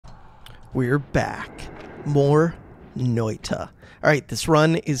We're back. More Noita. Alright, this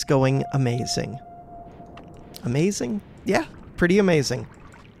run is going amazing. Amazing? Yeah, pretty amazing.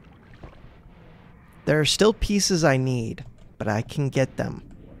 There are still pieces I need, but I can get them.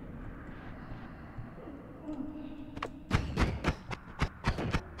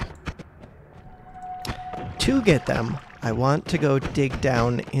 To get them, I want to go dig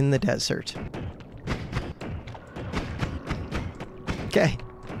down in the desert. Okay.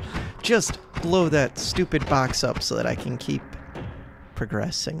 Just blow that stupid box up so that I can keep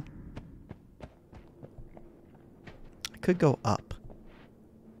progressing. I could go up.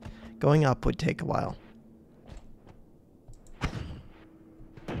 Going up would take a while.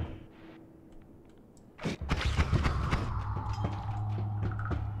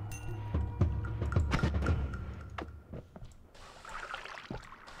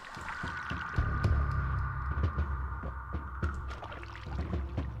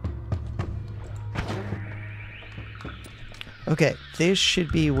 Okay, this should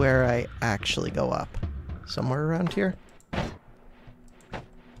be where I actually go up. Somewhere around here?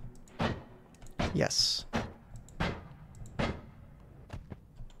 Yes.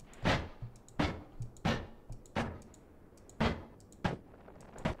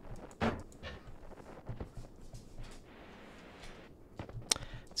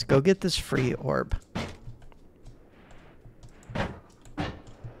 Let's go get this free orb.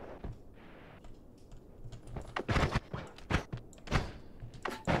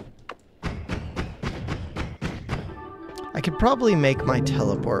 I could probably make my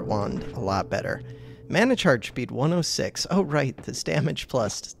teleport wand a lot better. Mana charge speed 106. Oh right, this damage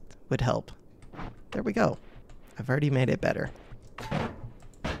plus would help. There we go. I've already made it better.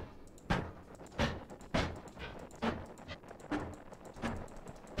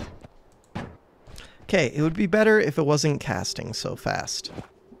 Okay, it would be better if it wasn't casting so fast.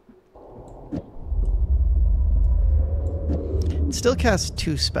 It still casts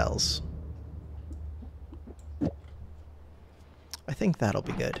 2 spells. I think that'll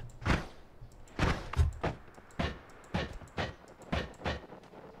be good.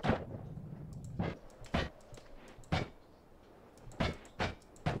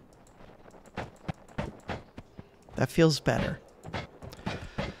 That feels better.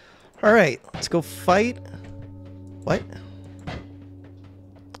 Alright, let's go fight. What?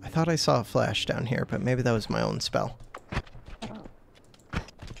 I thought I saw a flash down here, but maybe that was my own spell.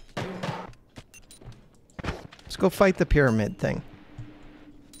 Let's go fight the pyramid thing.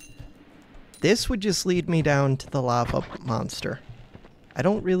 This would just lead me down to the lava monster. I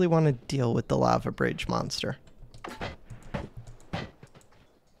don't really want to deal with the lava bridge monster.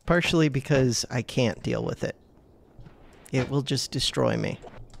 Partially because I can't deal with it. It will just destroy me.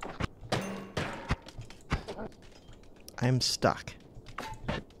 I'm stuck.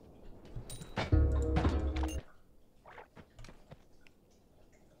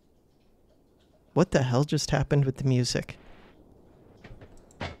 What the hell just happened with the music?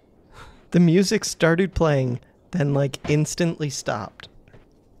 The music started playing, then like instantly stopped.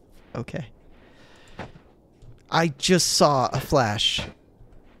 Okay. I just saw a flash.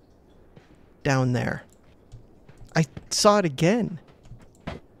 Down there. I saw it again.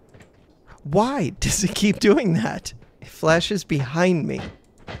 Why does it keep doing that? It flashes behind me.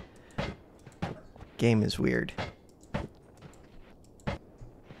 Game is weird.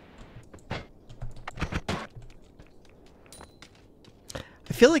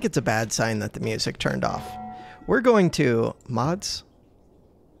 I feel like it's a bad sign that the music turned off. We're going to mods.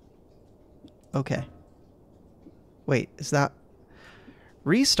 Okay. Wait, is that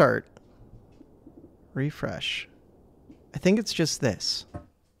restart? Refresh. I think it's just this.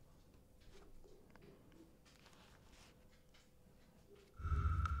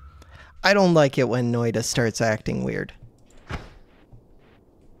 I don't like it when Noita starts acting weird.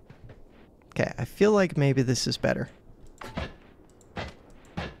 Okay, I feel like maybe this is better.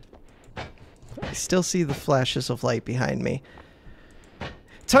 I still see the flashes of light behind me.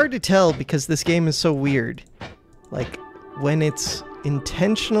 It's hard to tell because this game is so weird. Like, when it's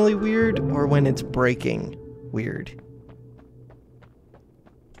intentionally weird or when it's breaking weird.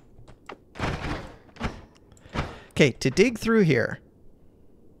 Okay, to dig through here,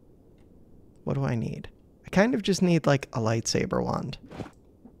 what do I need? I kind of just need like a lightsaber wand.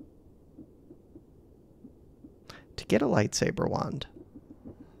 To get a lightsaber wand.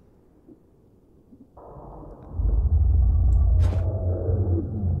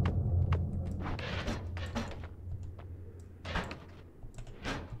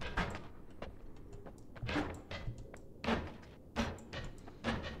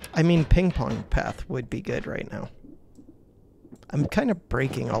 I mean, ping pong path would be good right now. I'm kind of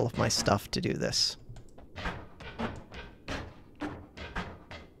breaking all of my stuff to do this.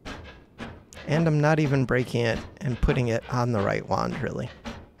 And I'm not even breaking it and putting it on the right wand, really.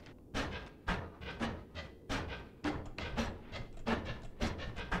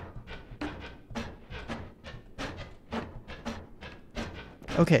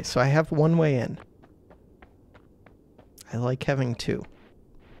 Okay, so I have one way in. I like having two.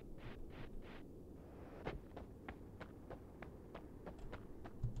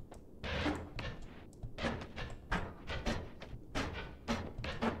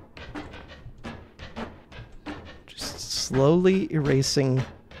 Just slowly erasing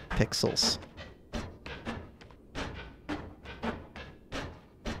pixels.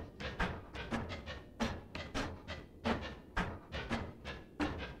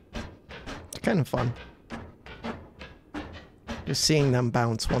 It's kind of fun. Just seeing them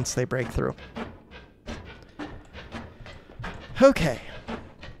bounce once they break through. Okay.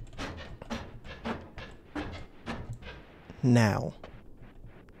 Now,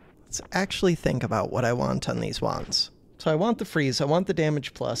 let's actually think about what I want on these wands. So I want the freeze, I want the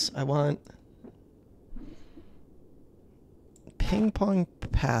damage plus, I want... Ping Pong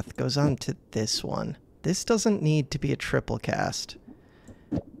Path goes on to this one. This doesn't need to be a triple cast.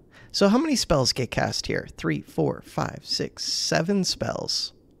 So how many spells get cast here? 3, 4, 5, 6, 7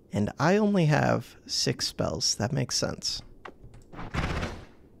 spells. And I only have 6 spells. That makes sense.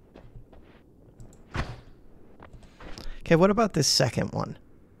 Okay, what about this second one?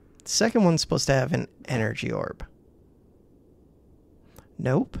 The second one's supposed to have an energy orb.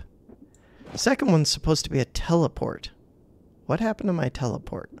 Nope. The second one's supposed to be a teleport. What happened to my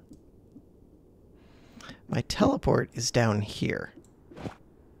teleport? My teleport is down here.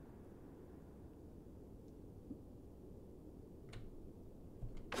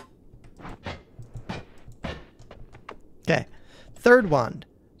 Okay, third wand.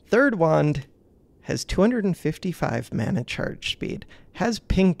 Third wand has 255 mana charge speed, has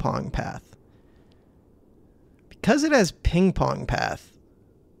Ping Pong Path. Because it has Ping Pong Path,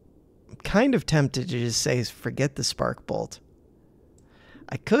 I'm kind of tempted to just say forget the Spark Bolt.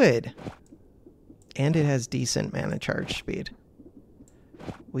 I could, and it has decent mana charge speed.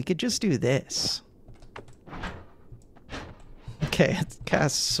 We could just do this. Okay, it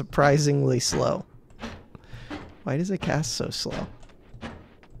casts surprisingly slow. Why does it cast so slow?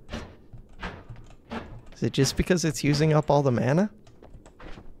 Is it just because it's using up all the mana?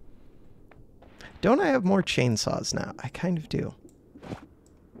 Don't I have more chainsaws now? I kind of do.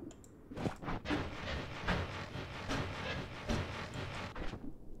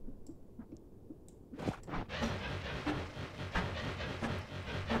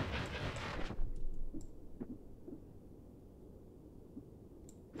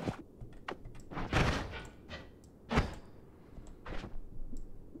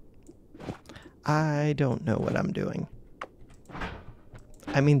 I don't know what I'm doing.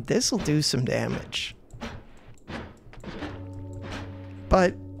 I mean, this'll do some damage.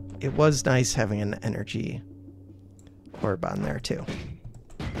 But it was nice having an energy orb on there too.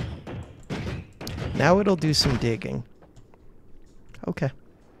 Now it'll do some digging. Okay.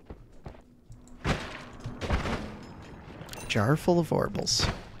 Jar full of orbles.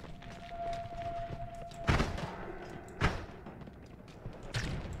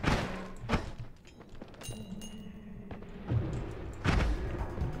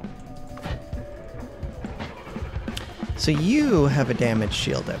 So you have a damage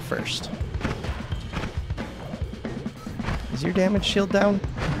shield at first. Is your damage shield down?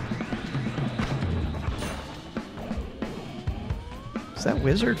 Is that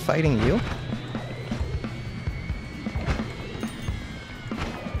wizard fighting you?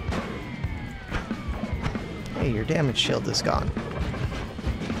 Hey, your damage shield is gone.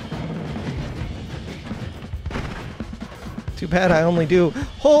 Too bad I only do...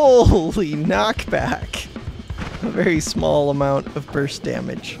 Holy knockback! A very small amount of burst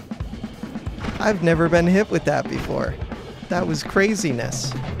damage. I've never been hit with that before. That was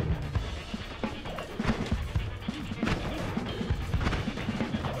craziness.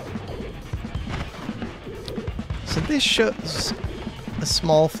 So this shows a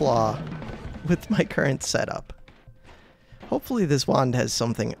small flaw with my current setup. Hopefully this wand has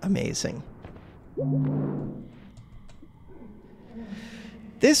something amazing.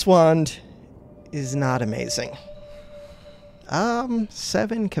 This wand is not amazing.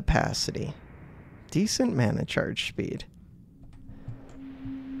 7 capacity. Decent mana charge speed.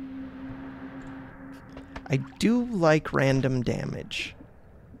 I do like random damage.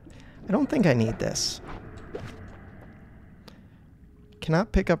 I don't think I need this.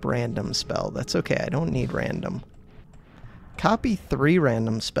 Cannot pick up random spell. That's okay, I don't need random. Copy 3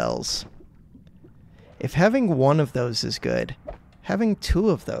 random spells. If having one of those is good, having 2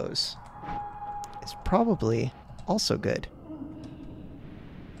 of those is probably also good.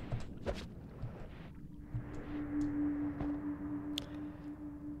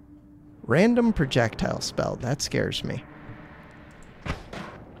 Random projectile spell. That scares me.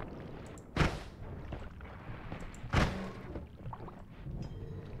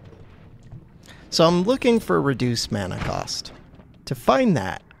 So I'm looking for reduced mana cost. To find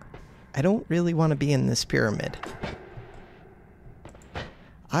that, I don't really want to be in this pyramid.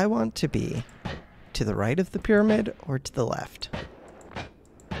 I want to be to the right of the pyramid or to the left.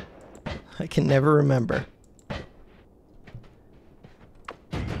 I can never remember.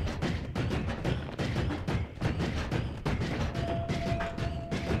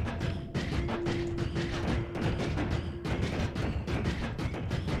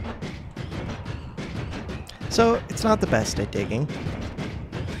 So, it's not the best at digging.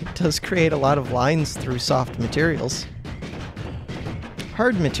 It does create a lot of lines through soft materials.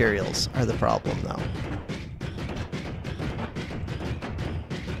 Hard materials are the problem, though.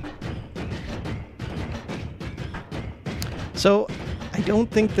 So, I don't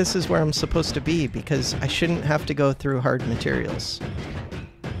think this is where I'm supposed to be, because I shouldn't have to go through hard materials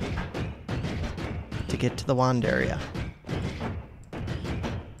to get to the wand area.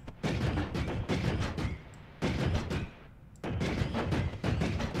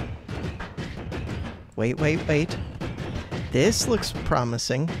 Wait. This looks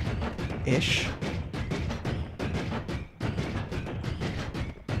promising-ish.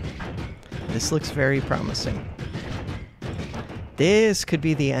 This looks very promising. This could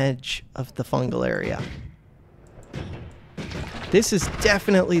be the edge of the fungal area. This is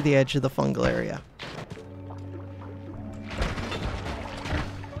definitely the edge of the fungal area.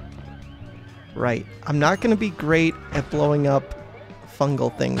 Right. I'm not going to be great at blowing up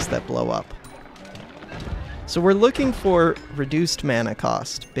fungal things that blow up. So we're looking for reduced mana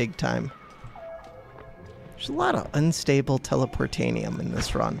cost, big time. There's a lot of unstable teleportanium in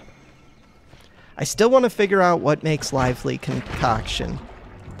this run. I still want to figure out what makes lively concoction.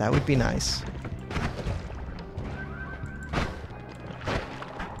 That would be nice.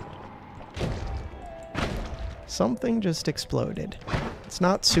 Something just exploded. It's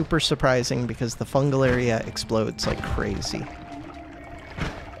not super surprising because the fungal area explodes like crazy.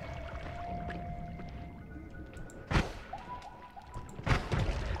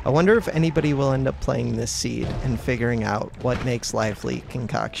 I wonder if anybody will end up playing this seed and figuring out what makes lively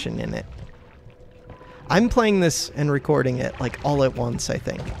concoction in it. I'm playing this and recording it like all at once, I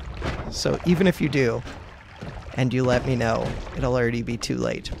think. So even if you do, and you let me know, it'll already be too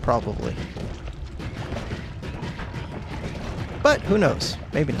late, probably. But who knows?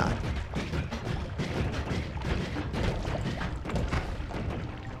 Maybe not.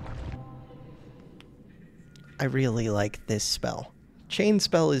 I really like this spell. Chain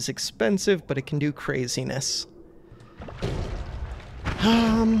spell is expensive, but it can do craziness.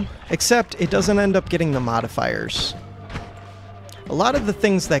 Except it doesn't end up getting the modifiers. A lot of the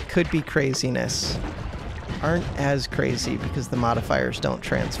things that could be craziness aren't as crazy because the modifiers don't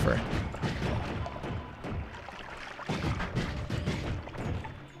transfer.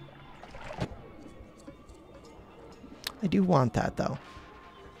 I do want that, though.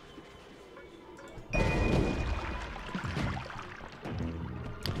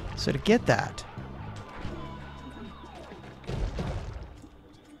 So to get that,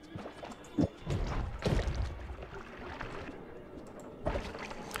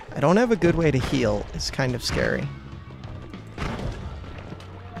 I don't have a good way to heal. It's kind of scary.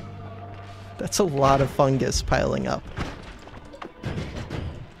 That's a lot of fungus piling up.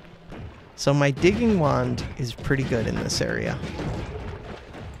 So my digging wand is pretty good in this area.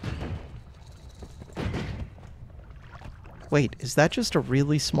 Wait, is that just a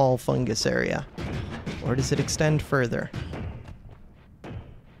really small fungus area? Or does it extend further?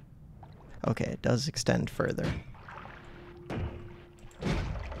 Okay, it does extend further.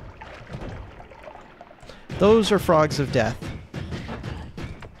 Those are frogs of death.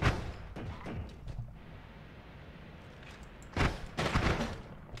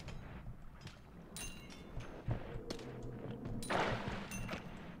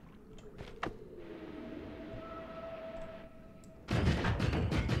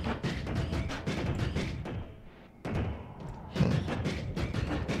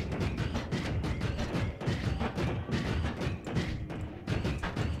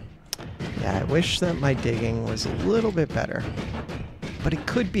 Yeah, I wish that my digging was a little bit better. But it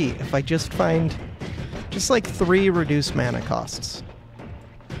could be if I just find just like 3 reduced mana costs.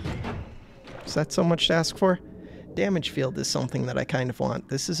 Is that so much to ask for? Damage field is something that I kind of want.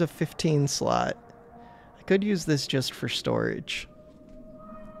 This is a 15 slot. I could use this just for storage.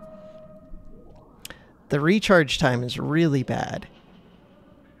 The recharge time is really bad.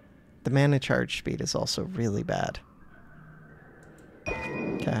 The mana charge speed is also really bad.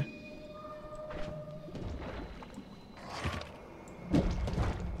 Okay.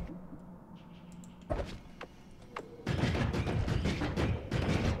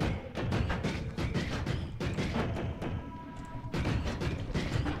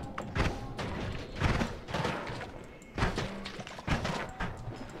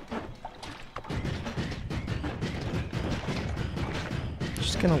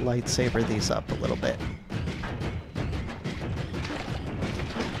 Gonna lightsaber these up a little bit.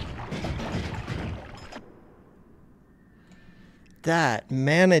 That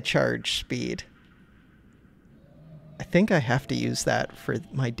mana charge speed. I think I have to use that for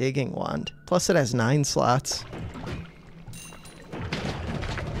my digging wand. Plus it has 9 slots.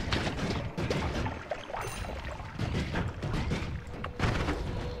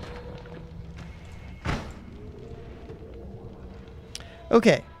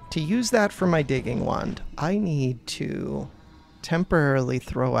 Okay, to use that for my digging wand, I need to temporarily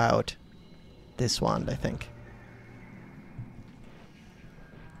throw out this wand, I think.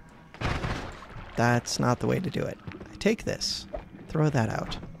 That's not the way to do it. I take this, throw that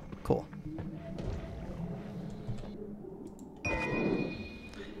out. Cool.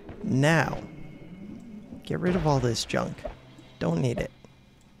 Now, get rid of all this junk. Don't need it.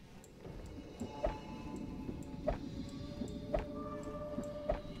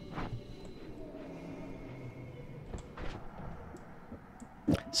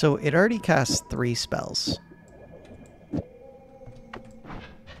 So it already casts 3 spells.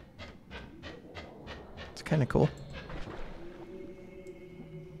 It's kind of cool.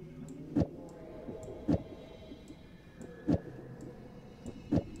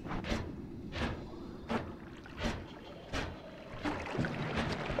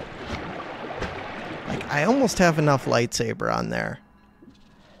 Like, I almost have enough lightsaber on there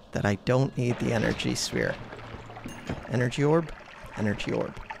that I don't need the energy sphere. Energy orb? Energy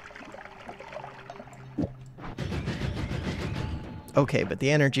orb. Okay, but the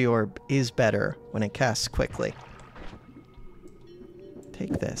energy orb is better when it casts quickly.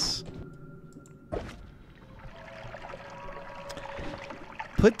 Take this.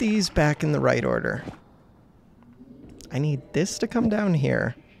 Put these back in the right order. I need this to come down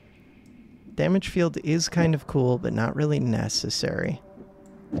here. Damage field is kind of cool, but not really necessary.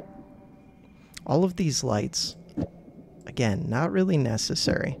 All of these lights, again, not really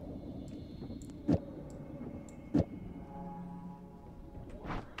necessary.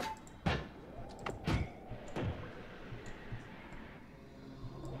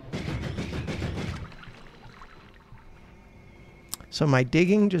 So my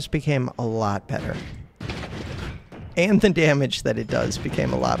digging just became a lot better. And the damage that it does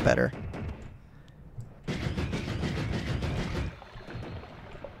became a lot better.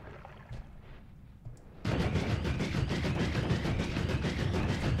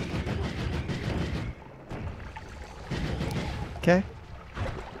 Okay.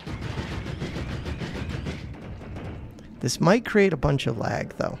 This might create a bunch of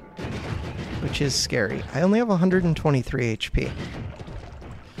lag, though, which is scary. I only have 123 HP.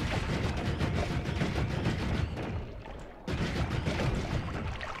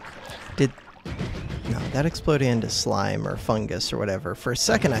 No, that exploded into slime or fungus or whatever. For a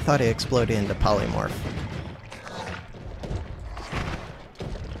second, I thought it exploded into polymorph.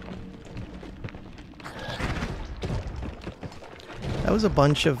 That was a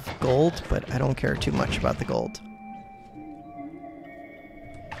bunch of gold, but I don't care too much about the gold.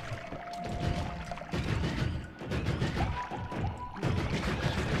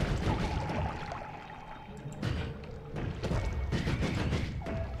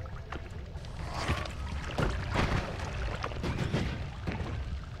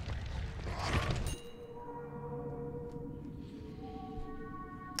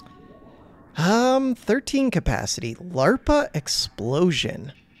 Um, 13 capacity. LARPA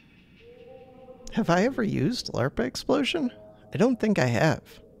Explosion. Have I ever used LARPA Explosion? I don't think I have.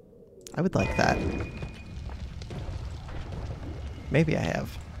 I would like that. Maybe I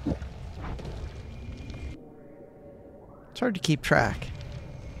have. It's hard to keep track.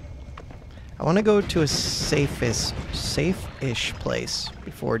 I want to go to a safe-ish place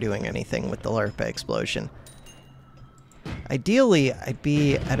before doing anything with the LARPA Explosion. Ideally, I'd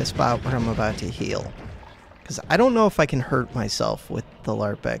be at a spot where I'm about to heal. Because I don't know if I can hurt myself with the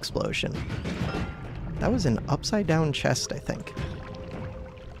LARPA Explosion. That was an upside-down chest, I think.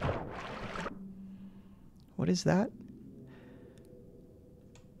 What is that?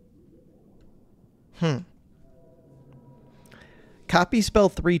 Copy spell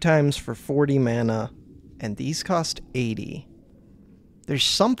 3 times for 40 mana, and these cost 80. There's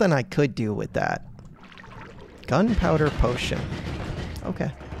something I could do with that. Gunpowder potion.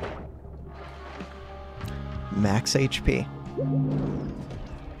 Okay. Max HP.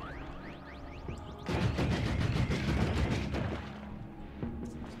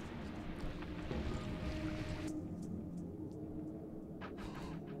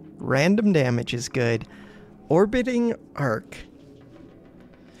 Random damage is good. Orbiting Arc.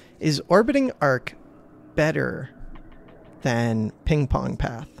 Is Orbiting Arc better than Ping Pong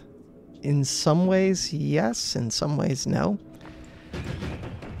Path? In some ways, yes. In some ways, no.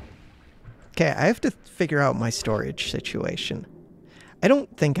 Okay, I have to figure out my storage situation. I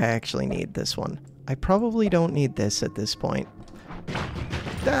don't think I actually need this one. I probably don't need this at this point.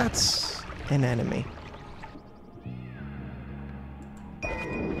 That's an enemy.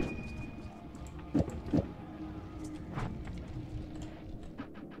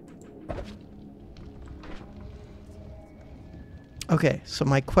 Okay, so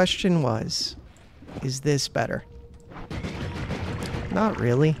my question was, is this better? Not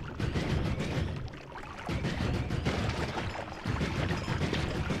really.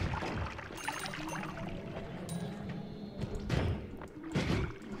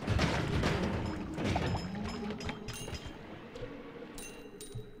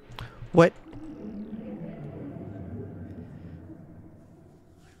 What?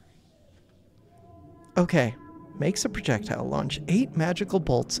 Okay. Makes a projectile launch 8 magical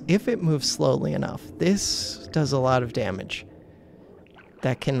bolts if it moves slowly enough. This does a lot of damage.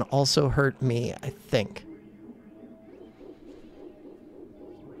 That can also hurt me, I think.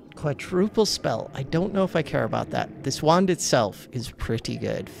 Quadruple spell. I don't know if I care about that. This wand itself is pretty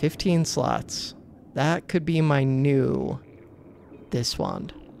good. 15 slots. That could be my new... this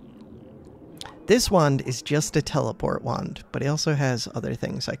wand. This wand is just a teleport wand, but it also has other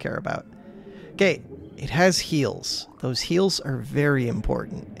things I care about. Okay. It has heals. Those heals are very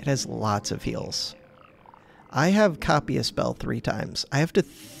important. It has lots of heals. I have copy a spell 3 times. I have to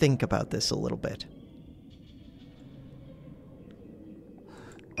think about this a little bit.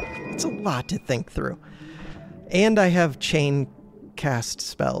 It's a lot to think through. And I have chain cast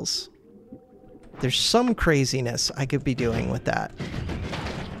spells. There's some craziness I could be doing with that.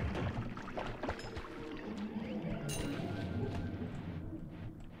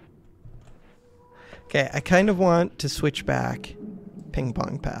 Okay, I kind of want to switch back Ping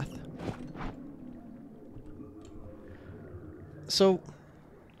Pong Path. So,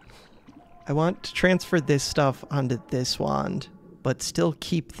 I want to transfer this stuff onto this wand, but still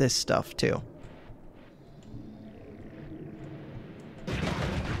keep this stuff too.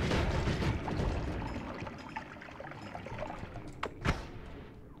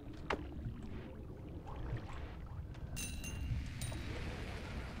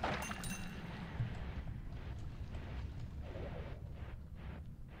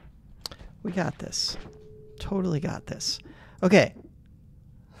 We got this. Totally got this. Okay.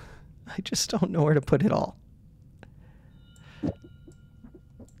 I just don't know where to put it all.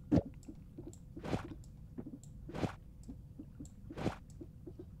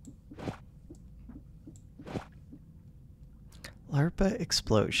 LARPA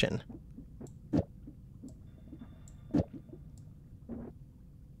explosion.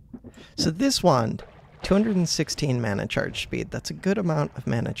 So this wand, 216 mana charge speed. That's a good amount of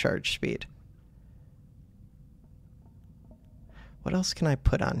mana charge speed. What else can I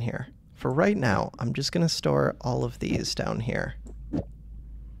put on here? For right now, I'm just going to store all of these down here.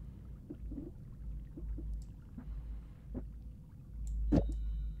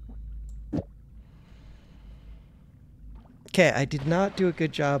 Okay, I did not do a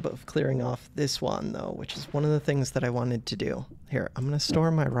good job of clearing off this one, though, which is one of the things that I wanted to do. Here, I'm going to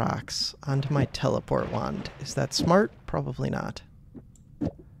store my rocks onto my teleport wand. Is that smart? Probably not.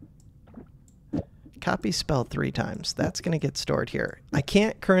 Copy spell 3 times. That's going to get stored here. I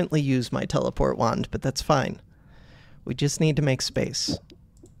can't currently use my teleport wand, but that's fine. We just need to make space.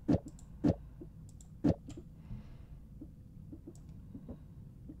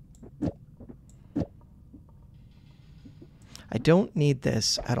 I don't need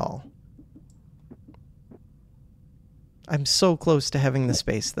this at all. I'm so close to having the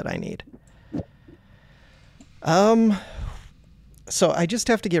space that I need. So I just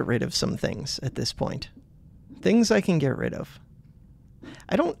have to get rid of some things at this point. Things I can get rid of.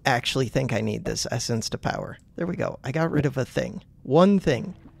 I don't actually think I need this essence to power. There we go. I got rid of a thing. One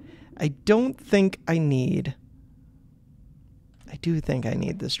thing. I don't think I need... I do think I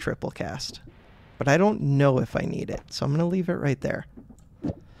need this triple cast. but I don't know if I need it. So I'm going to leave it right there.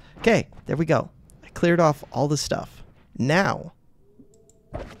 Okay, there we go. I cleared off all the stuff. Now,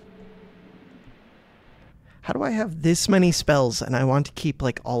 how do I have this many spells and I want to keep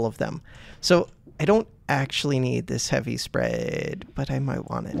like all of them? So I don't actually need this heavy spread, but I might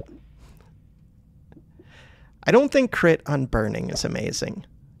want it. I don't think crit on burning is amazing.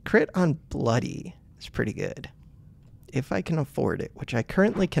 Crit on bloody is pretty good. If I can afford it, which I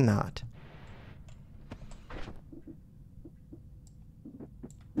currently cannot.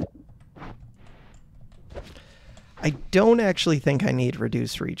 I don't actually think I need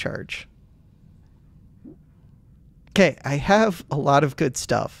reduce recharge. Okay, I have a lot of good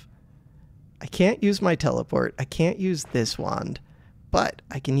stuff. I can't use my teleport. I can't use this wand, but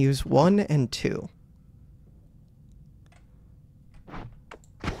I can use 1 and 2.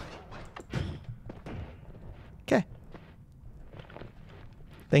 Okay.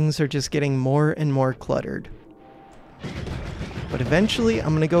 Things are just getting more and more cluttered. But eventually, I'm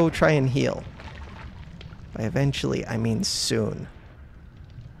going to go try and heal. By eventually, I mean soon.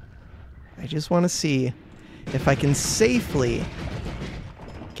 I just want to see if I can safely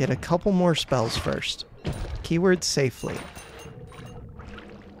get a couple more spells first. Keyword safely.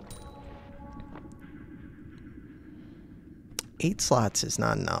 Eight slots is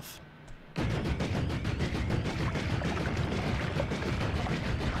not enough.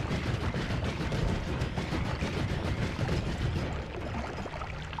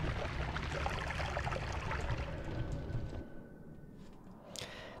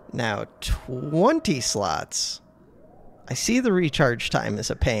 Now, 20 slots. I see the recharge time is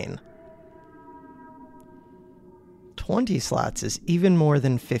a pain. 20 slots is even more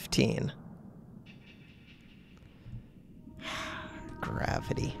than 15.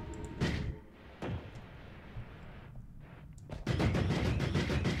 Gravity.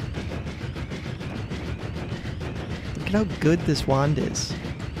 Look at how good this wand is.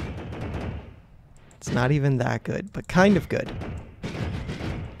 It's not even that good, but kind of good.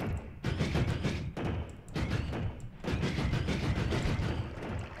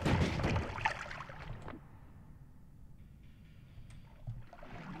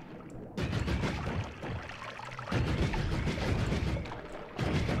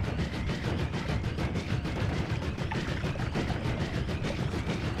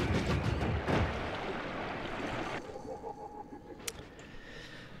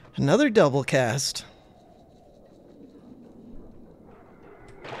 Another double cast.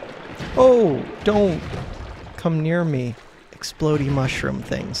 Oh, don't come near me, explodey mushroom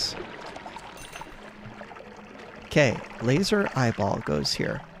things. Okay, laser eyeball goes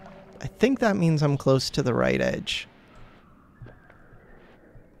here. I think that means I'm close to the right edge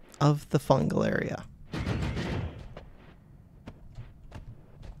of the fungal area.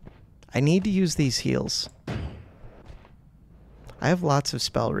 I need to use these heals. I have lots of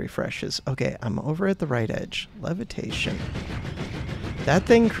spell refreshes. Okay, I'm over at the right edge. Levitation. That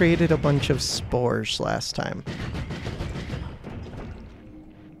thing created a bunch of spores last time.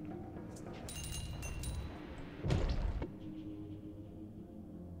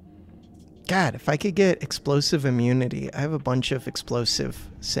 God, if I could get explosive immunity, I have a bunch of explosive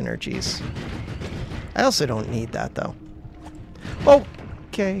synergies. I also don't need that, though. Oh,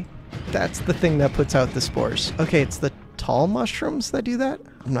 okay. That's the thing that puts out the spores. Okay, it's the tall mushrooms that do that?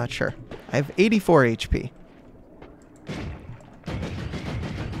 I'm not sure. I have 84 HP.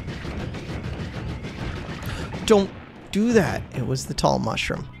 Don't do that. It was the tall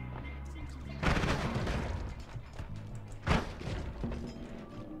mushroom.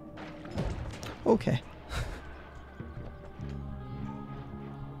 Okay.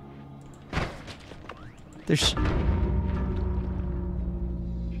 There's...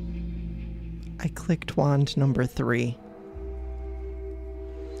 I clicked wand number 3.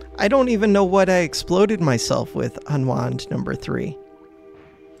 I don't even know what I exploded myself with on wand number 3.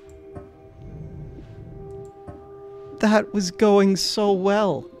 That was going so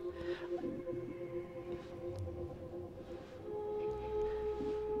well.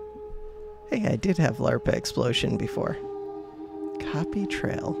 Hey, I did have LARPA explosion before. Copy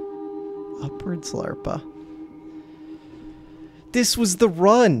trail. Upwards LARPA. This was the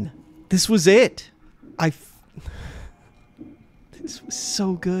run. This was it. This was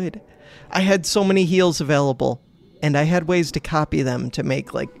so good. I had so many heals available, and I had ways to copy them to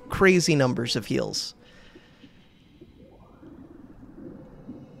make like crazy numbers of heals.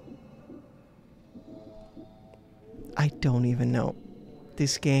 I don't even know.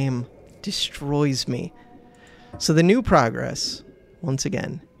 This game destroys me. So the new progress, once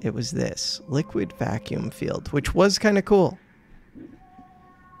again, it was this liquid vacuum field, which was kind of cool.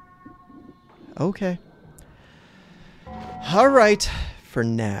 Okay. Alright, for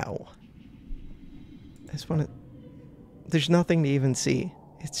now. I just want to... There's nothing to even see.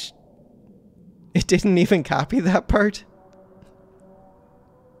 It didn't even copy that part?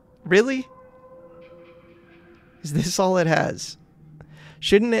 Really? Is this all it has?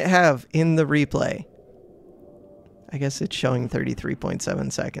 Shouldn't it have in the replay? I guess it's showing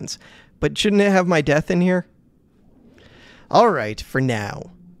 33.7 seconds. But shouldn't it have my death in here? Alright, for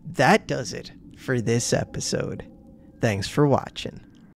now, that does it for this episode. Thanks for watching.